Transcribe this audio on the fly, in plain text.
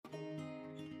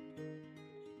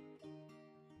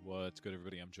What's good,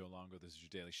 everybody? I'm Joe Longo. This is your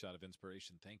daily shot of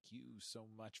inspiration. Thank you so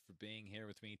much for being here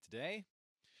with me today.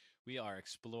 We are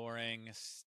exploring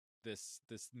this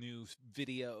new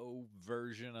video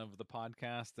version of the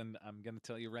podcast, and I'm going to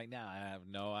tell you right now, I have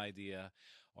no idea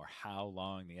or how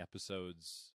long the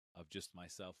episodes of just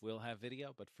myself will have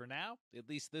video, but for now, at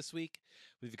least this week,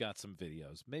 we've got some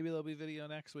videos. Maybe there'll be video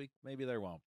next week, maybe there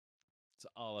won't. It's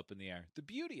all up in the air. The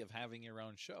beauty of having your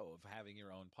own show, of having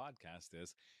your own podcast,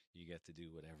 is you get to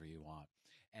do whatever you want.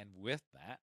 And with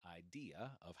that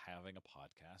idea of having a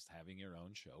podcast, having your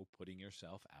own show, putting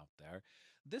yourself out there,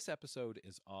 this episode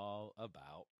is all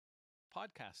about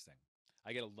podcasting.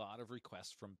 I get a lot of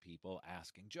requests from people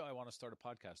asking, Joe, I want to start a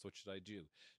podcast. What should I do?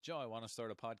 Joe, I want to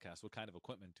start a podcast. What kind of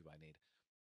equipment do I need?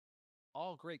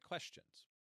 All great questions.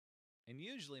 And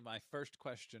usually my first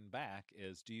question back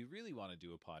is, do you really want to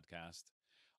do a podcast?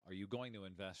 Are you going to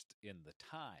invest in the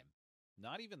time,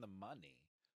 not even the money,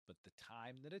 but the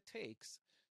time that it takes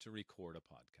to record a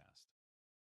podcast,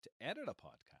 to edit a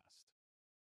podcast,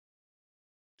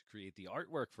 to create the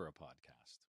artwork for a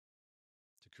podcast,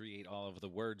 to create all of the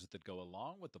words that go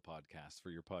along with the podcast for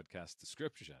your podcast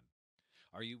description?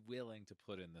 Are you willing to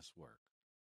put in this work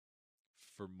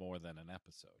for more than an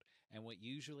episode? And what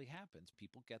usually happens,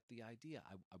 people get the idea.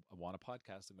 I want a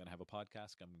podcast. I'm going to have a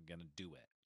podcast. I'm going to do it.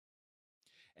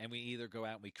 And we either go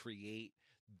out and we create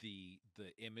the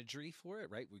imagery for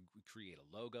it, right? We create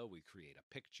a logo, we create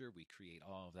a picture, we create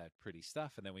all of that pretty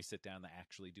stuff, and then we sit down to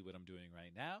actually do what I'm doing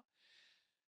right now,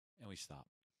 and we stop.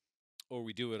 Or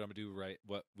we do what I'm doing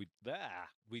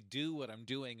we do what I'm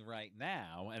doing right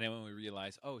now, and then when we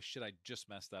realize, oh shit, I just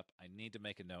messed up, I need to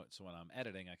make a note so when I'm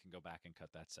editing, I can go back and cut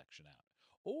that section out.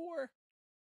 Or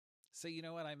say, you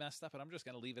know what, I messed up, and I'm just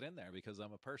going to leave it in there because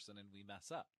I'm a person and we mess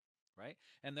up, right?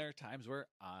 And there are times where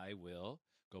I will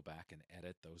go back and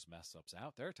edit those mess ups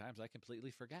out. There are times I completely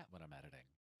forget when I'm editing.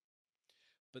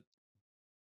 But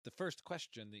the first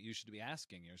question that you should be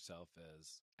asking yourself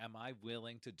is, am I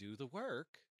willing to do the work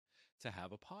to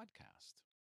have a podcast?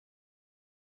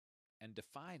 And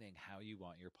defining how you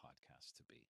want your podcast to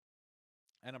be.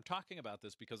 And I'm talking about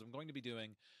this because I'm going to be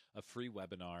doing a free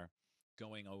webinar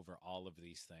going over all of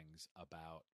these things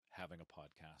about having a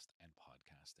podcast and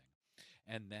podcasting.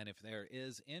 And then if there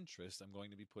is interest, I'm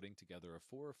going to be putting together a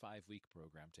 4 or 5 week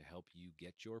program to help you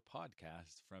get your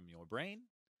podcast from your brain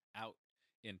out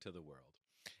into the world.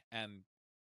 And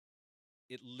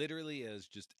it literally is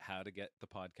just how to get the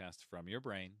podcast from your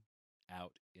brain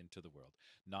out into the world.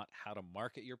 Not how to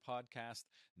market your podcast,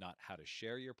 not how to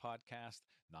share your podcast,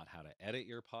 not how to edit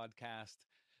your podcast,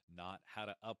 not how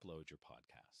to upload your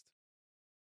podcast.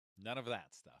 None of that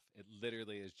stuff. It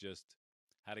literally is just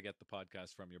how to get the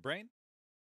podcast from your brain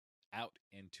out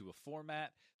into a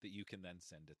format that you can then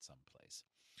send it someplace.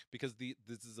 Because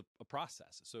this is a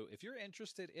process. So if you're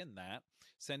interested in that,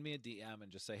 send me a DM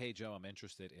and just say, hey, Joe, I'm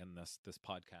interested in this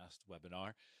podcast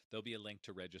webinar. There'll be a link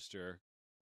to register,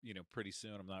 pretty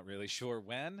soon. I'm not really sure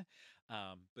when,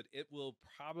 but it will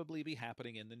probably be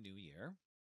happening in the new year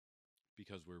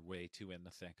because we're way too in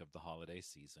the thick of the holiday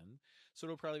season. So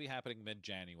it'll probably be happening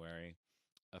mid-January,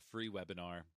 a free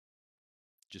webinar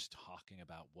just talking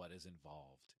about what is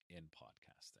involved in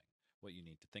podcasting, what you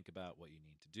need to think about, what you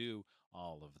need to do,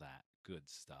 all of that good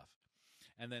stuff.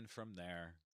 And then from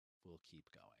there, we'll keep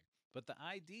going. But the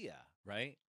idea,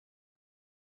 right,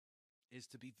 is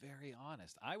to be very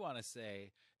honest. I want to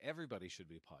say everybody should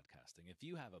be podcasting. If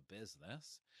you have a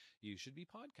business, you should be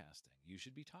podcasting. You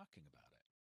should be talking about it.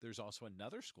 There's also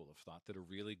another school of thought that a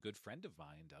really good friend of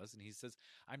mine does. And he says,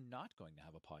 I'm not going to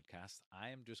have a podcast. I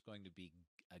am just going to be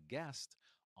a guest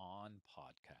on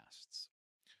podcasts,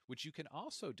 which you can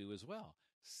also do as well.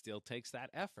 Still takes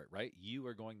that effort, right? You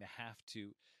are going to have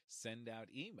to send out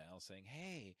emails saying,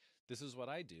 hey, this is what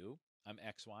I do. I'm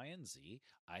X, Y, and Z.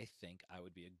 I think I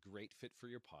would be a great fit for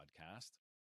your podcast.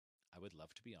 I would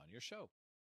love to be on your show.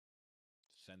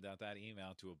 Send out that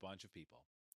email to a bunch of people,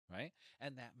 right?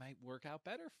 And that might work out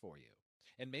better for you.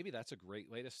 And maybe that's a great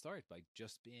way to start, by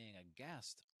just being a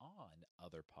guest on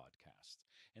other podcasts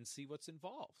and see what's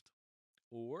involved.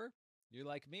 Or you're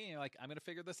like me, you're like, I'm going to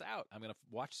figure this out. I'm going to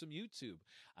watch some YouTube.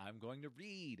 I'm going to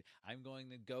read. I'm going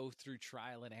to go through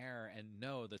trial and error and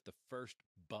know that the first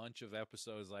bunch of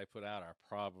episodes I put out are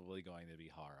probably going to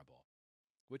be horrible,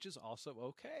 which is also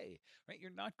okay, right?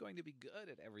 You're not going to be good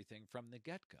at everything from the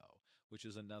get-go, which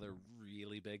is another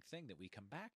really big thing that we come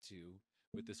back to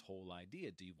with this whole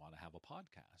idea. Do you want to have a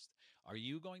podcast? Are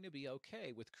you going to be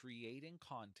okay with creating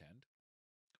content,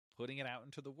 putting it out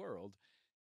into the world,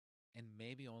 and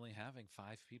maybe only having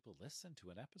 5 people listen to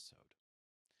an episode?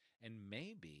 And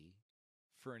maybe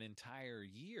for an entire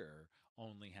year,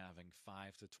 only having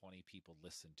 5 to 20 people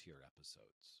listen to your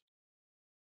episodes.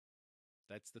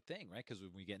 That's the thing, right? Because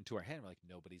when we get into our head, we're like,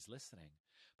 nobody's listening.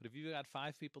 But if you've got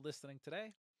 5 people listening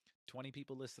today, 20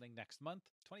 people listening next month,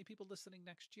 20 people listening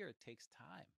next year, it takes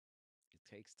time. It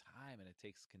takes time and it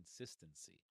takes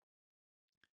consistency.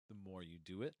 The more you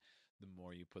do it, the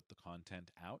more you put the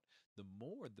content out, the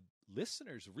more the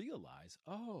listeners realize,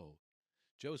 oh,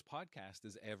 Joe's podcast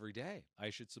is every day. I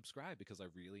should subscribe because I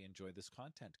really enjoy this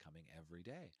content coming every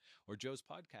day. Or Joe's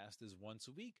podcast is once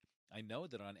a week. I know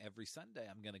that on every Sunday,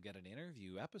 I'm going to get an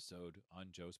interview episode on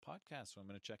Joe's podcast. So I'm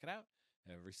going to check it out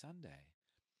every Sunday.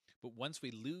 But once we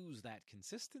lose that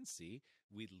consistency,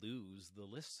 we lose the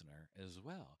listener as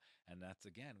well. And that's,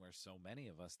 again, where so many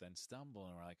of us then stumble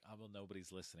and we're like, oh, well,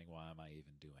 nobody's listening. Why am I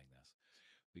even doing this?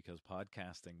 Because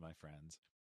podcasting, my friends,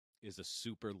 is a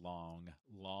super long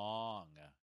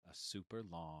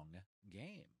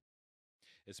game,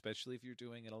 especially if you're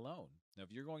doing it alone. Now,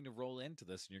 if you're going to roll into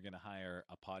this and you're going to hire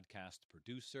a podcast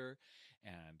producer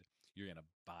and you're going to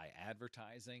buy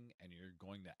advertising and you're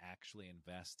going to actually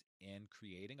invest in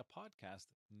creating a podcast,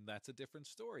 that's a different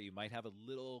story. You might have a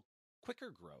little quicker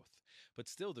growth, but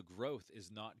still the growth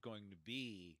is not going to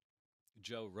be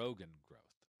Joe Rogan growth,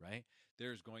 right?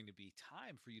 There's going to be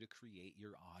time for you to create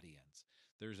your audience.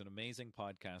 There's an amazing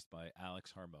podcast by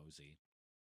Alex Hormozi,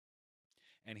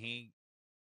 and he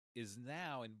is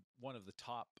now in one of the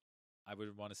top, I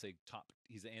would want to say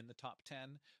he's in the top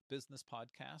 10 business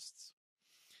podcasts.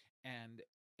 And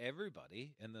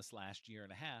everybody in this last year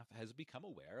and a half has become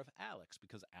aware of Alex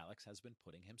because Alex has been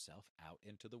putting himself out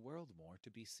into the world more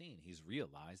to be seen. He's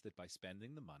realized that by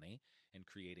spending the money and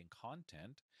creating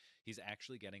content, he's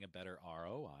actually getting a better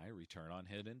ROI, return on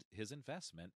his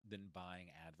investment, than buying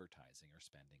advertising or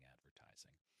spending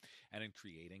advertising. And in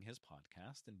creating his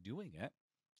podcast and doing it,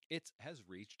 it has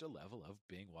reached a level of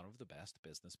being one of the best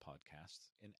business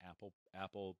podcasts in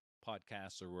Apple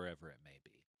Podcasts or wherever it may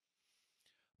be.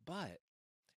 But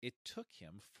it took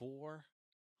him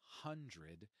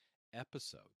 400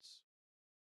 episodes.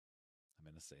 I'm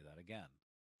going to say that again.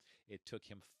 It took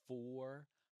him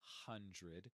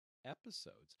 400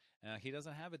 episodes. Now, he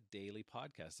doesn't have a daily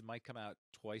podcast. It might come out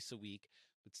twice a week,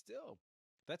 but still,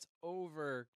 that's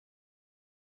over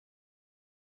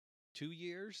 2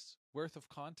 years worth of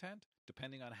content,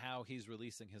 depending on how he's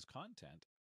releasing his content.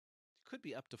 It could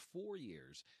be up to 4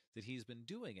 years that he's been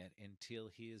doing it until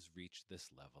he has reached this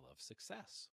level of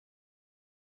success.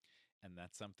 And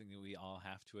that's something that we all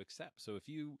have to accept. So if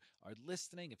you are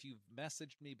listening, if you've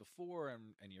messaged me before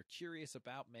and you're curious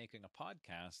about making a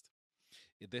podcast,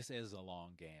 this is a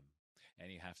long game.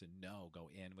 And you have to go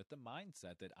in with the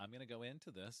mindset that I'm going to go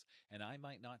into this and I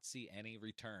might not see any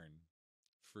return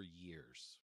for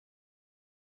years.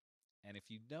 And if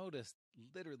you notice,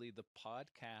 literally the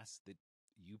podcasts that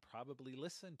you probably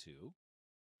listen to,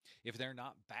 if they're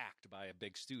not backed by a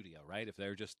big studio, right? If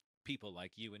they're just people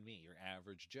like you and me, your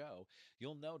average Joe,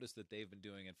 you'll notice that they've been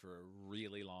doing it for a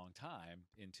really long time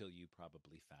until you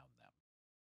probably found them.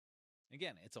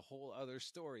 Again, it's a whole other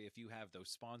story if you have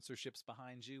those sponsorships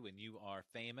behind you and you are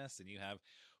famous and you have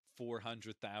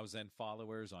 400,000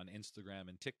 followers on Instagram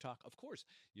and TikTok. Of course,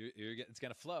 it's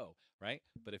going to flow, right?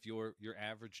 But if you're your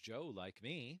average Joe like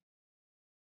me,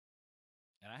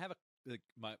 and I have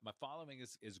my following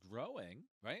is growing,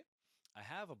 right? I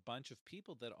have a bunch of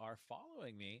people that are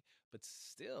following me, but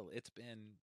still, it's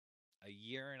been a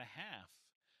year and a half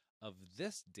of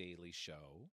this daily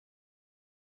show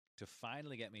to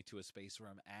finally get me to a space where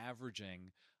I'm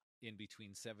averaging in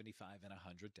between 75 and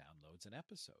 100 downloads an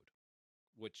episode,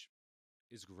 which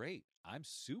is great. I'm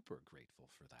super grateful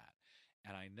for that.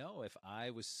 And I know if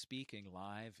I was speaking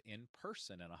live in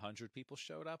person and 100 people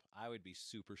showed up, I would be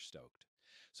super stoked.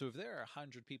 So if there are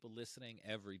 100 people listening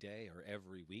every day or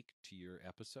every week to your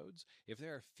episodes, if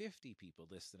there are 50 people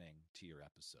listening to your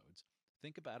episodes,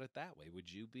 think about it that way.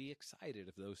 Would you be excited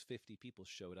if those 50 people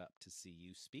showed up to see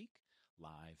you speak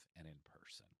live and in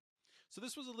person? So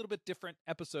this was a little bit different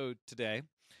episode today,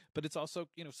 but it's also,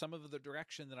 some of the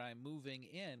direction that I'm moving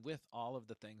in with all of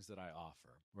the things that I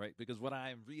offer, right? Because what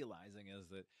I'm realizing is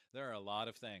that there are a lot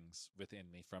of things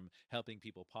within me, from helping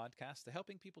people podcast to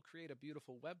helping people create a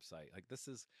beautiful website. Like, this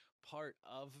is part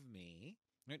of me,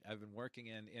 right? I've been working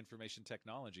in information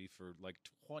technology for like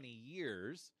 20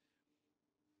 years.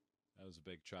 That was a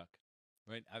big truck.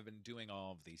 Right? I've been doing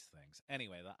all of these things.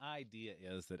 Anyway, the idea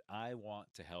is that I want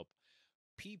to help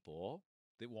people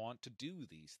that want to do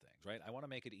these things, right? I want to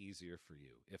make it easier for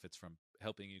you. If it's from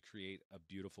helping you create a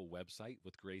beautiful website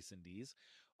with Grace and Ease,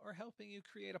 or helping you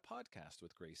create a podcast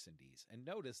with Grace and Ease. And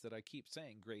notice that I keep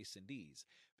saying Grace and Ease,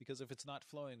 because if it's not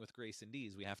flowing with Grace and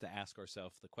Ease, we have to ask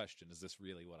ourselves the question, is this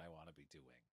really what I want to be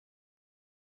doing?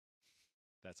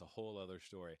 That's a whole other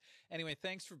story. Anyway,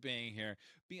 thanks for being here.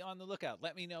 Be on the lookout.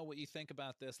 Let me know what you think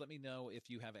about this. Let me know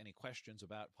if you have any questions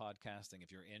about podcasting,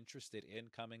 if you're interested in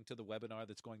coming to the webinar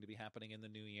that's going to be happening in the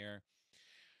new year,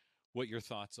 what your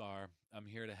thoughts are. I'm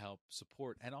here to help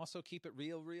support and also keep it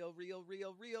real, real, real,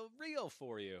 real, real, real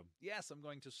for you. Yes, I'm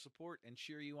going to support and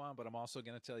cheer you on, but I'm also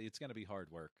going to tell you it's going to be hard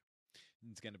work.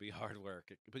 It's going to be hard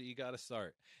work, but you got to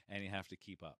start and you have to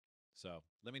keep up. So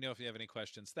let me know if you have any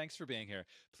questions. Thanks for being here.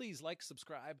 Please like,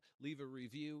 subscribe, leave a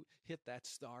review, hit that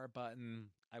star button.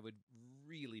 I would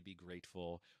really be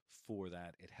grateful for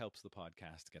that. It helps the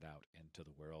podcast get out into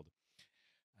the world.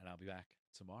 And I'll be back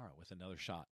tomorrow with another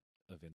shot of